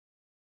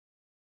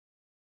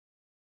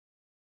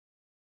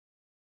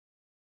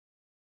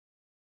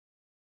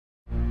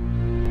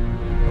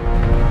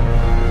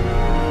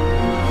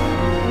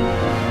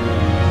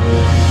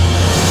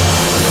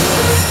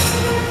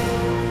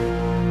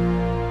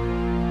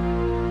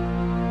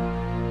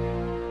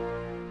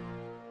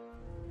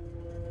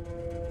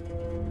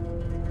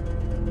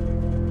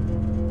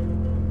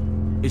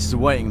It's the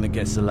waiting that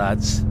gets the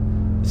lads.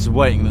 It's the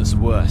waiting that's the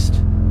worst.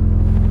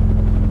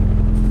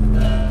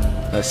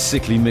 That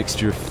sickly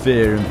mixture of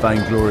fear and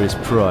vainglorious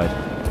pride.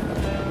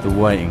 The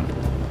waiting.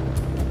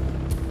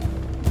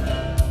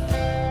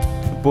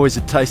 The boys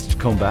had tasted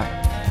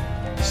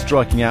combat,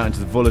 striking out into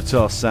the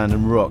volatile sand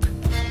and rock.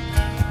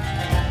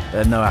 They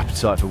had no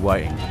appetite for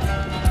waiting.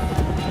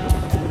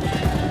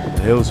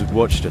 The hills had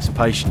watched us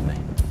patiently.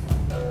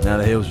 Now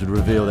the hills would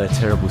reveal their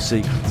terrible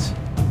secrets,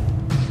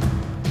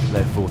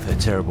 let forth their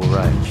terrible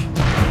rage.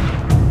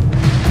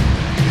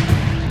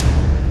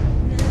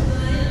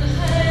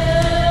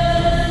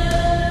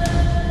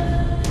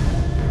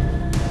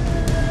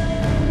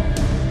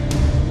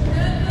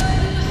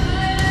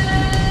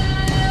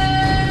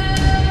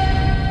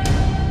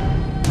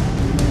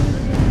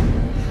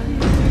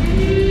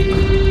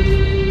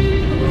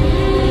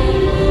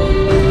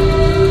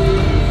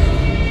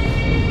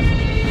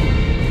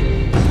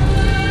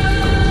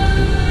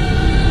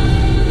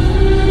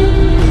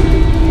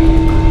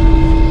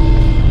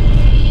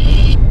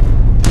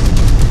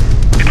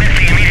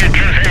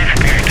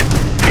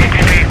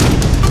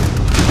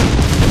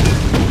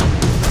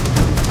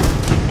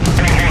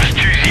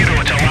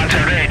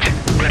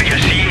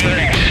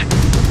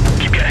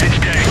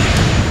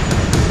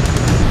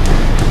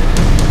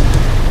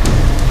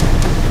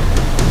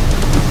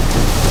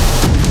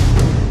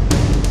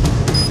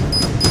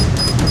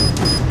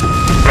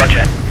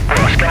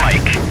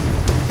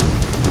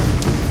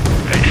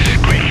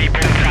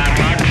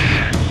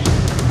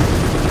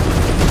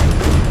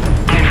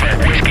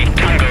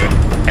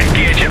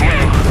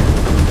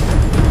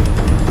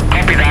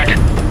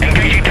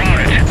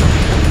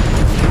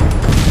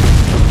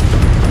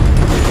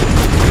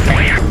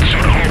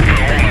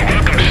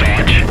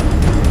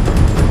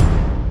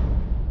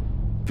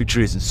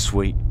 Victory isn't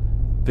sweet.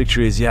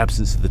 Victory is the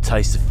absence of the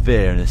taste of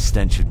fear and the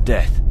stench of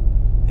death.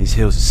 These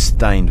hills are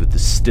stained with the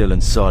still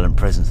and silent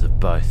presence of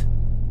both.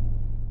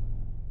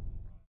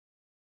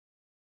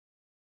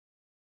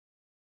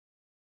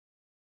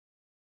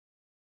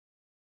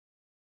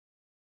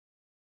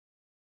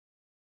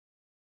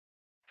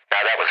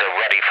 Now that was a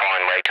ruddy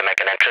fine way to make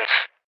an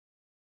entrance.